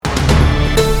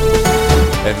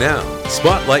And now,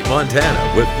 Spotlight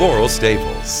Montana with Laurel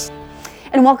Staples.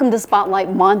 And welcome to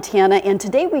Spotlight Montana, and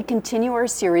today we continue our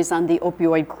series on the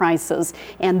opioid crisis.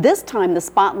 And this time the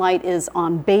spotlight is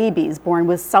on babies born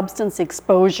with substance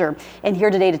exposure. And here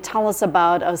today to tell us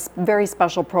about a very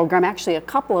special program, actually a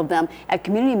couple of them, at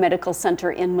Community Medical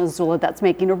Center in Missoula that's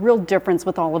making a real difference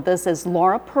with all of this is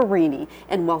Laura Perini.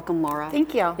 And welcome, Laura.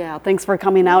 Thank you. Yeah, thanks for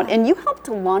coming out. And you helped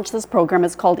to launch this program.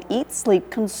 It's called Eat, Sleep,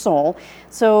 Console.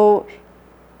 So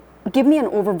give me an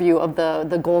overview of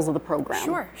the goals of the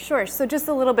program. Sure. So just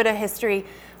a little bit of history.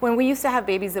 When we used to have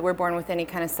babies that were born with any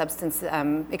kind of substance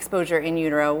exposure in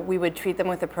utero, we would treat them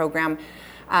with a program,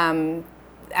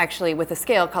 actually with a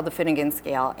scale called the Finnegan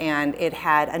scale. And it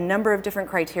had a number of different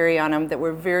criteria on them that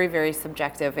were very, very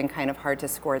subjective and kind of hard to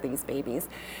score these babies.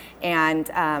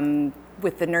 And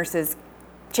with the nurses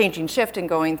changing shift and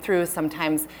going through,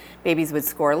 sometimes babies would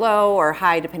score low or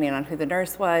high depending on who the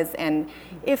nurse was, and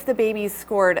if the babies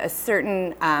scored a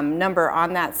certain number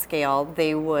on that scale,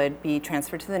 they would be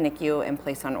transferred to the NICU and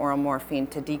placed on oral morphine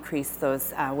to decrease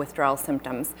those withdrawal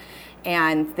symptoms.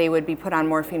 And they would be put on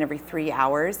morphine every 3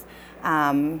 hours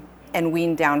and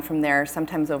weaned down from there,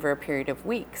 sometimes over a period of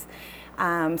weeks.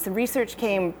 Some research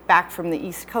came back from the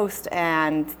East Coast,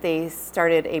 and they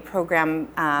started a program,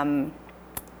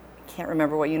 can't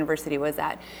remember what university it was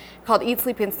at, called Eat,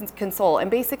 Sleep, and Console. And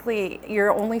basically,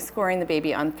 you're only scoring the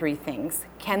baby on 3 things.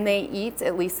 Can they eat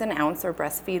at least an ounce or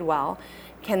breastfeed well?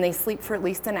 Can they sleep for at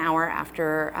least an hour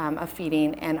after a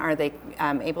feeding? And are they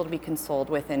able to be consoled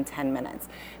within 10 minutes?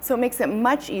 So it makes it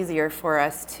much easier for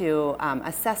us to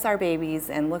assess our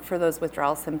babies and look for those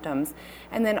withdrawal symptoms.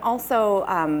 And then also,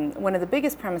 one of the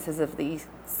biggest premises of the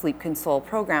Sleep Console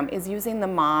program is using the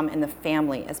mom and the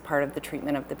family as part of the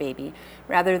treatment of the baby.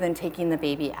 Rather than taking the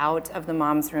baby out of the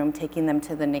mom's room, taking them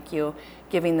to the NICU,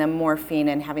 giving them morphine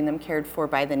and having them cared for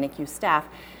by the NICU staff,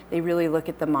 they really look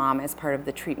at the mom as part of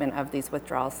the treatment of these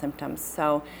withdrawal symptoms.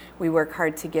 So we work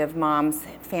hard to give moms,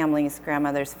 families,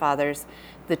 grandmothers, fathers,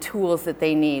 the tools that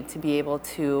they need to be able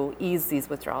to ease these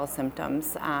withdrawal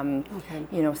symptoms.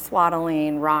 You know,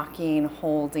 swaddling, rocking,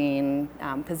 holding,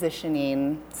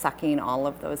 positioning, sucking, all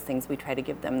of those things. We try to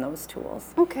give them those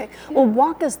tools. Okay. Well,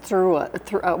 walk us through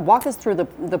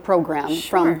the program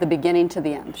from the beginning to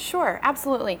the end. Sure,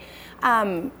 absolutely.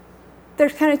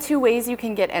 There's kind of 2 ways you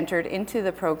can get entered into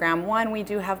the program. One, we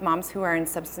do have moms who are in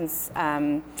substance,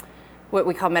 what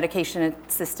we call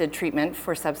medication-assisted treatment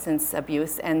for substance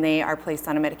abuse, and they are placed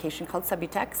on a medication called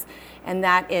Subutex, and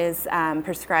that is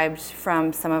prescribed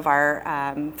from some of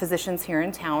our physicians here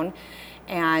in town.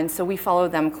 And so we follow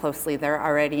them closely. They're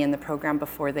already in the program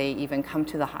before they even come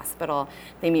to the hospital.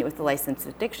 They meet with the licensed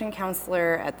addiction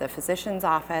counselor at the physician's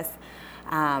office.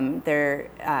 They're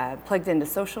plugged into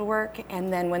social work,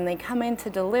 and then when they come in to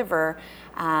deliver,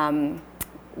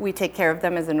 we take care of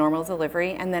them as a normal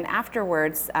delivery, and then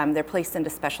afterwards they're placed into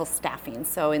special staffing.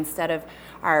 So instead of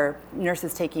our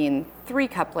nurses taking 3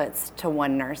 couplets to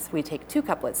 1 nurse, we take 2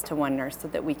 couplets to 1 nurse so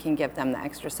that we can give them the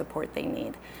extra support they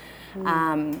need.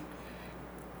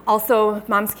 Also,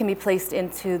 moms can be placed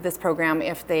into this program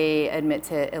if they admit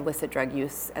to illicit drug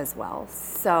use as well.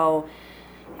 So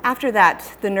after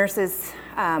that, the nurses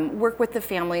work with the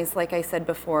families, like I said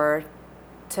before,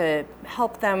 to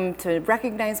help them to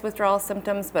recognize withdrawal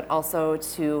symptoms, but also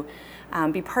to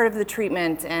be part of the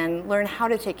treatment and learn how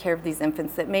to take care of these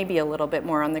infants that may be a little bit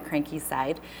more on the cranky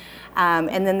side.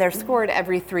 And then they're scored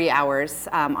every 3 hours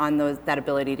on that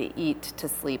ability to eat, to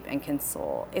sleep, and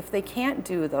console. If they can't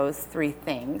do those 3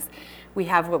 things, we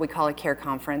have what we call a care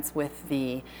conference with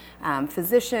the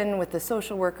physician, with the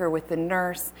social worker, with the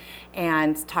nurse,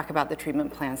 and talk about the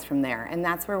treatment plans from there. And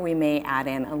that's where we may add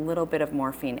in a little bit of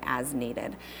morphine as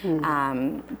needed.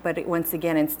 But once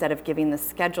again, instead of giving the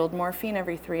scheduled morphine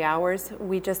every 3 hours,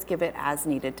 we just give it as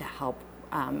needed to help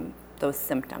those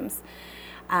symptoms.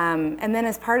 And then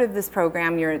as part of this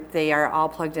program, they are all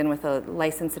plugged in with a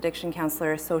licensed addiction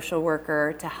counselor, a social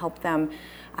worker, to help them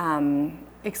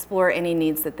explore any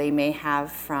needs that they may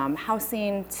have, from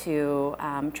housing to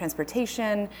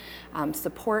transportation,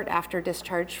 support after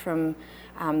discharge from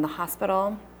the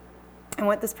hospital. And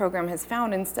what this program has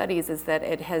found in studies is that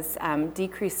it has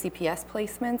decreased CPS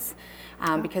placements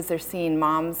because they're seeing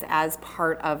moms as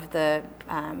part of the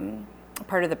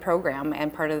part of the program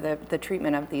and part of the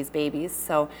treatment of these babies.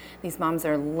 So these moms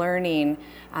are learning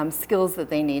skills that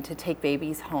they need to take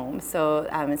babies home. So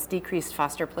it's decreased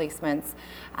foster placements.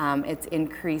 It's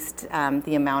increased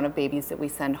the amount of babies that we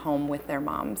send home with their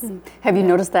moms. Have you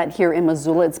noticed that here in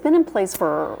Missoula? It's been in place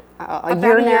for a About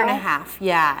year a now? year and a half,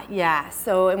 yeah.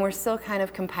 So, and we're still kind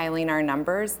of compiling our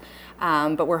numbers,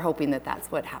 but we're hoping that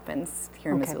that's what happens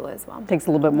here in Missoula as well. Takes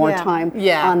a little bit more Yeah. time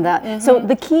Yeah. on that. So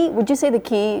the key, would you say the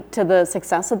key to the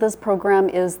success of this program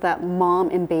is that mom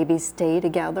and baby stay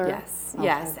together? Yes, Okay.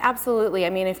 yes, absolutely. I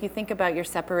mean, if you think about you're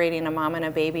separating a mom and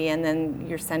a baby, and then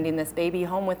you're sending this baby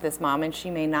home with this mom, and she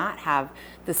may not have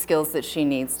the skills that she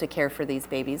needs to care for these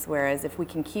babies, whereas if we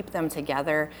can keep them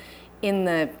together in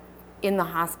the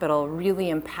hospital, really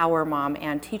empower mom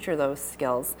and teach her those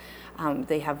skills,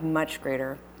 they have much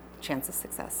greater chance of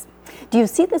success. Do you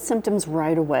see the symptoms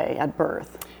right away at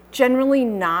birth? Generally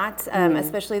not,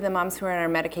 especially the moms who are in our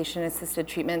medication-assisted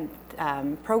treatment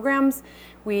programs.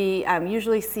 We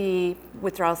usually see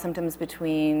withdrawal symptoms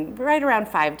between right around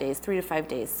 5 days, 3 to 5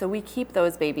 days. So we keep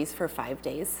those babies for 5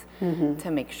 days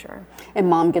to make sure. And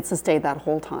mom gets to stay that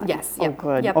whole time? Yes. Oh, Yep.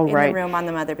 good. Yep. Oh, In right. the room on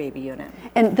the mother baby unit.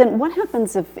 And then what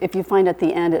happens if you find at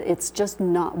the end it's just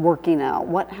not working out?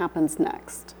 What happens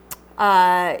next?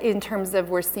 In terms of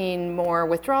we're seeing more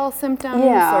withdrawal symptoms?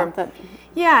 Yeah. Or,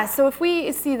 yeah, so if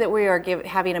we see that we are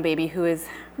having a baby who is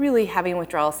really having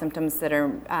withdrawal symptoms that are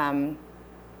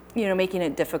making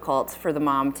it difficult for the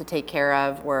mom to take care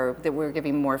of, or that we're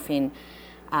giving morphine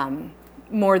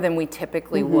more than we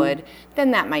typically would,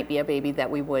 then that might be a baby that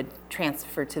we would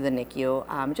transfer to the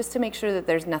NICU, just to make sure that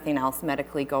there's nothing else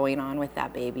medically going on with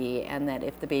that baby, and that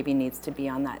if the baby needs to be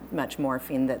on that much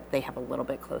morphine, that they have a little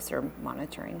bit closer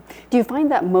monitoring. Do you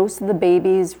find that most of the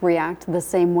babies react the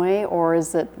same way, or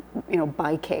is it,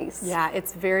 by case? Yeah,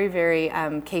 it's very, very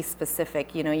case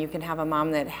specific. You can have a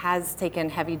mom that has taken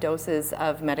heavy doses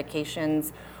of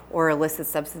medications or illicit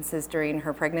substances during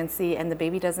her pregnancy, and the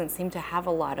baby doesn't seem to have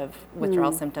a lot of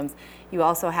withdrawal symptoms. You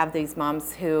also have these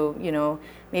moms who,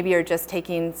 maybe are just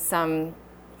taking some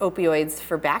opioids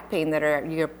for back pain that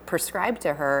are prescribed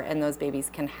to her, and those babies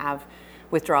can have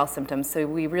withdrawal symptoms. So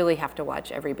we really have to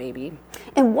watch every baby.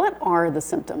 And what are the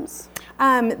symptoms?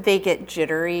 They get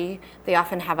jittery. They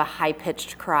often have a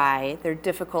high-pitched cry. They're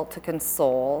difficult to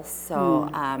console. So,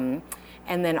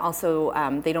 and then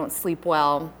also they don't sleep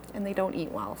well and they don't eat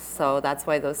well. So that's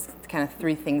why those kind of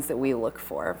 3 things that we look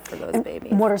for those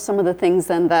babies. What are some of the things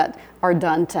then that are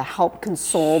done to help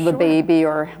console the baby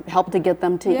or help to get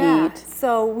them to eat?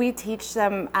 So we teach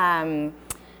them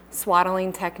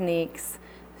swaddling techniques,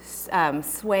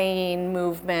 swaying,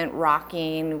 movement,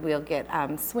 rocking. We'll get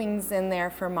swings in there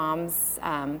for moms,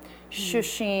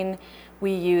 shushing.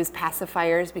 We use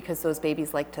pacifiers because those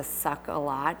babies like to suck a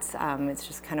lot. It's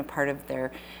just kind of part of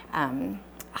their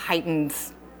heightened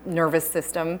nervous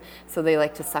system, so they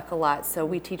like to suck a lot. So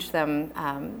we teach them,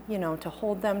 to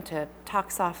hold them, to talk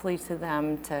softly to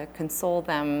them, to console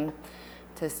them,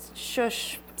 to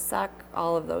shush, suck,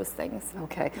 all of those things.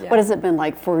 Okay. Yeah. What has it been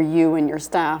like for you and your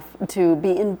staff to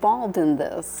be involved in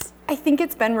this? I think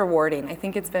it's been rewarding. I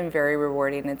think it's been very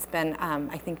rewarding. It's been,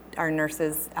 I think our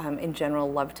nurses in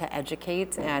general love to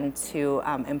educate and to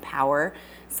empower.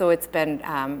 So it's been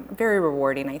very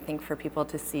rewarding, I think, for people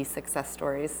to see success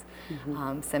stories,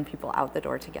 send people out the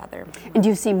door together. And do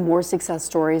you see more success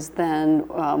stories than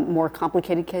more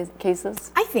complicated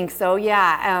cases? I think so,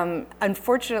 yeah.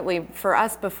 Unfortunately for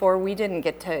us, before we didn't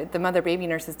get to, the mother-baby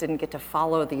nurses didn't get to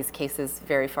follow these cases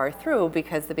very far through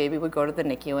because the baby would go to the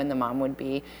NICU and the mom would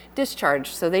be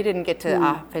discharged. So they didn't get to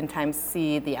oftentimes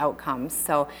see the outcomes.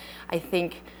 So I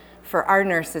think for our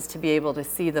nurses to be able to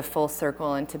see the full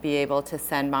circle and to be able to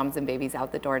send moms and babies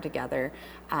out the door together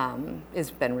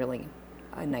has been really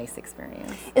a nice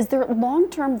experience. Is there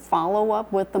long-term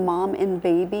follow-up with the mom and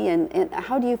baby, and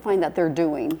how do you find that they're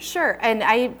doing? Sure, and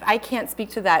I can't speak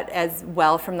to that as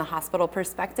well from the hospital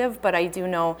perspective, but I do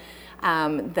know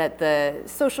that the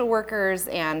social workers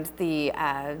and the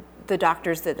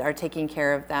doctors that are taking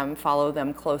care of them follow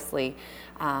them closely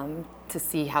to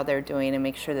see how they're doing and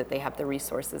make sure that they have the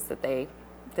resources that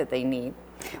they need.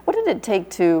 What did it take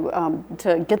to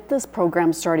get this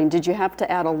program starting? Did you have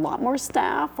to add a lot more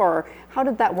staff, or how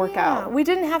did that work out? We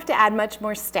didn't have to add much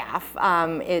more staff.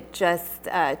 It just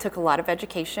took a lot of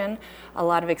education, a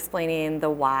lot of explaining the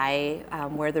why,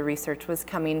 where the research was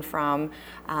coming from.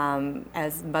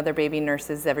 As mother-baby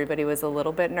nurses, everybody was a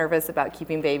little bit nervous about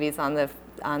keeping babies on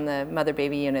the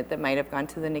mother-baby unit that might have gone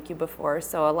to the NICU before.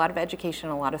 So a lot of education,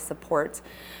 a lot of support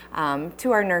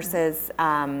to our nurses.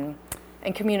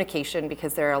 and communication,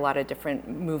 because there are a lot of different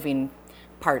moving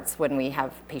parts when we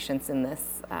have patients in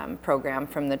this program,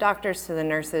 from the doctors to the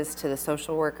nurses to the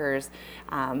social workers,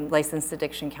 licensed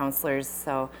addiction counselors.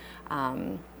 So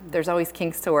there's always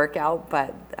kinks to work out,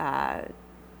 but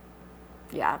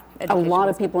yeah. A lot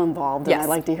of people involved, and Yes. I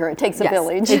like to hear it takes a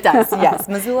village. It does, yes.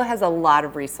 Missoula has a lot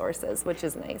of resources, which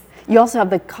is nice. You also have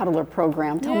the Cuddler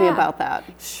program. Tell me Yeah. about that.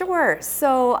 Sure.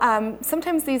 So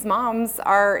sometimes these moms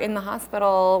are in the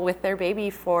hospital with their baby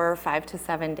for 5 to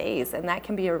 7 days, and that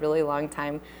can be a really long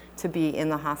time to be in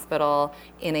the hospital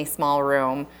in a small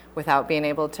room without being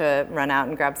able to run out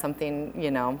and grab something,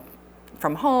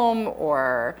 from home,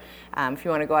 or if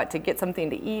you want to go out to get something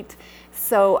to eat.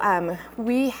 So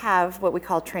we have what we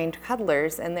call trained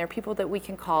cuddlers, and they're people that we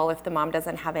can call if the mom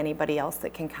doesn't have anybody else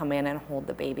that can come in and hold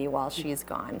the baby while she's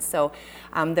gone. So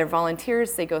they're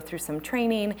volunteers, they go through some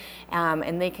training,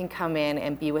 and they can come in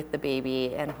and be with the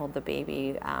baby and hold the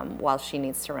baby while she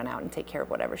needs to run out and take care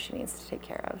of whatever she needs to take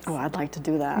care of. Oh, I'd like to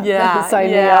do that. Yeah, Sign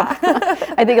me yeah. up.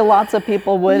 I think lots of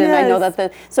people would, and I know Yes.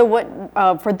 that so what,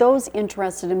 for those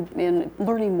interested in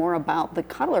learning more about the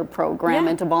Cuddler program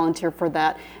Yeah. and to volunteer for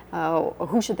that,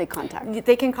 who should they contact?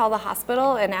 They can call the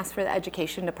hospital and ask for the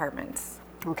education department.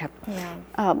 Okay.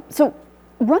 Yeah. So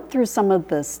run through some of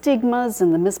the stigmas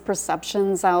and the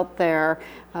misperceptions out there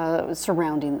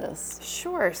surrounding this.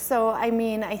 Sure. So, I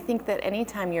think that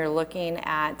anytime you're looking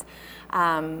at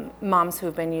moms who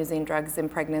have been using drugs in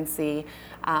pregnancy,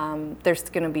 there's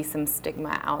going to be some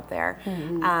stigma out there.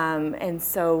 And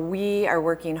so we are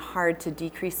working hard to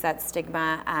decrease that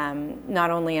stigma, not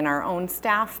only in our own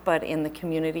staff, but in the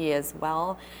community as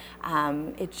well.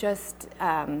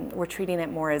 We're treating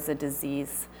it more as a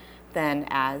disease than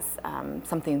as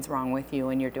something's wrong with you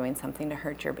and you're doing something to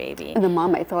hurt your baby. And the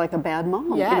mom might feel like a bad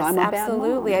mom. Yes, I'm a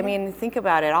absolutely. bad mom. Think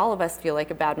about it. All of us feel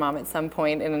like a bad mom at some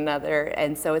point in another,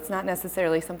 and so it's not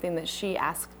necessarily something that she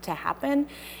asked to happen.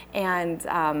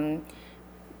 And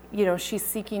she's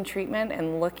seeking treatment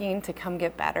and looking to come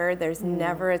get better. There's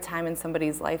never a time in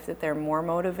somebody's life that they're more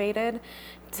motivated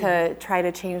to try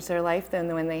to change their life than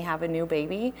when they have a new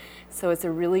baby. So it's a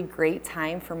really great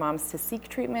time for moms to seek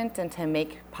treatment and to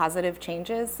make positive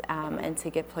changes and to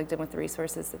get plugged in with the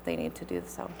resources that they need to do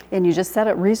so. And you just said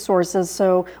it, resources.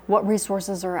 So what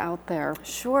resources are out there?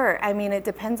 Sure. It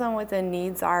depends on what the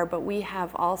needs are, but we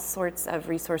have all sorts of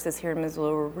resources here in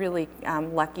Missoula. We're really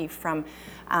lucky, from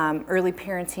early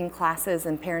parenting classes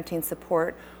and parenting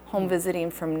support, home visiting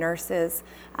from nurses,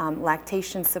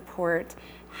 lactation support,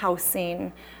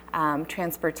 housing,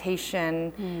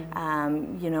 transportation,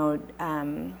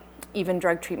 even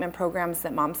drug treatment programs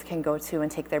that moms can go to and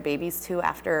take their babies to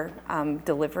after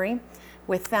delivery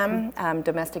with them,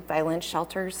 domestic violence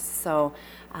shelters. So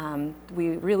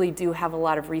we really do have a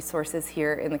lot of resources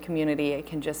here in the community. It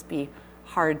can just be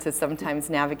hard to sometimes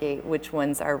navigate which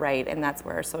ones are right, and that's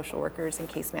where our social workers and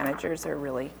case managers are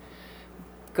really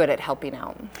good at helping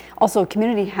out. Also,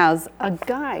 community has a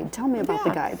guide. Tell me about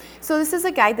the guide. So this is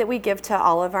a guide that we give to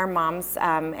all of our moms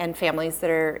and families that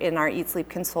are in our Eat, Sleep,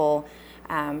 Console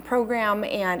program,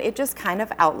 and it just kind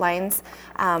of outlines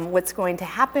what's going to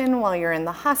happen while you're in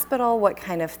the hospital, what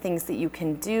kind of things that you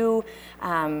can do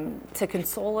to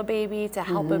console a baby, to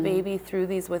help a baby through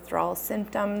these withdrawal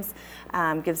symptoms,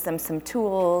 gives them some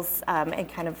tools and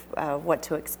kind of what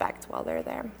to expect while they're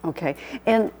there. Okay,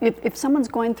 and if someone's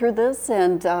going through this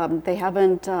and they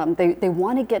haven't, they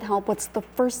want to get help, what's the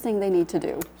first thing they need to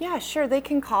do? Yeah, sure. They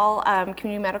can call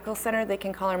Community Medical Center. They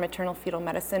can call our maternal fetal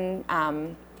medicine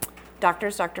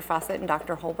doctors, Dr. Fawcett and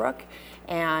Dr. Holbrook,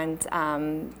 and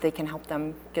they can help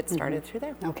them get started through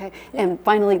there. Okay, and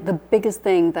finally, the biggest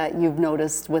thing that you've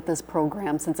noticed with this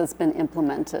program since it's been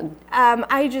implemented?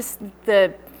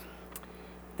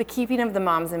 The keeping of the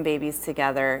moms and babies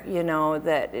together,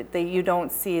 that you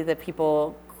don't see the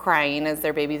people crying as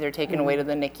their babies are taken away to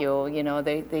the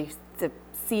NICU, they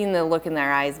seeing the look in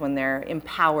their eyes when they're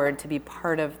empowered to be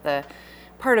part of the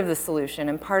solution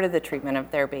and part of the treatment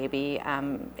of their baby.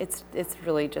 It's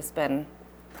really just been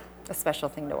a special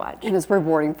thing to watch. And it's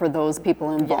rewarding for those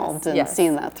people involved in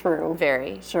seeing that through.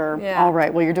 Very. Sure. Yeah. All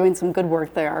right. Well, you're doing some good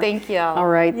work there. Thank you. All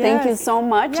right. Thank you Yes. so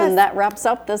much. Yes. And that wraps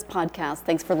up this podcast.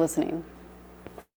 Thanks for listening.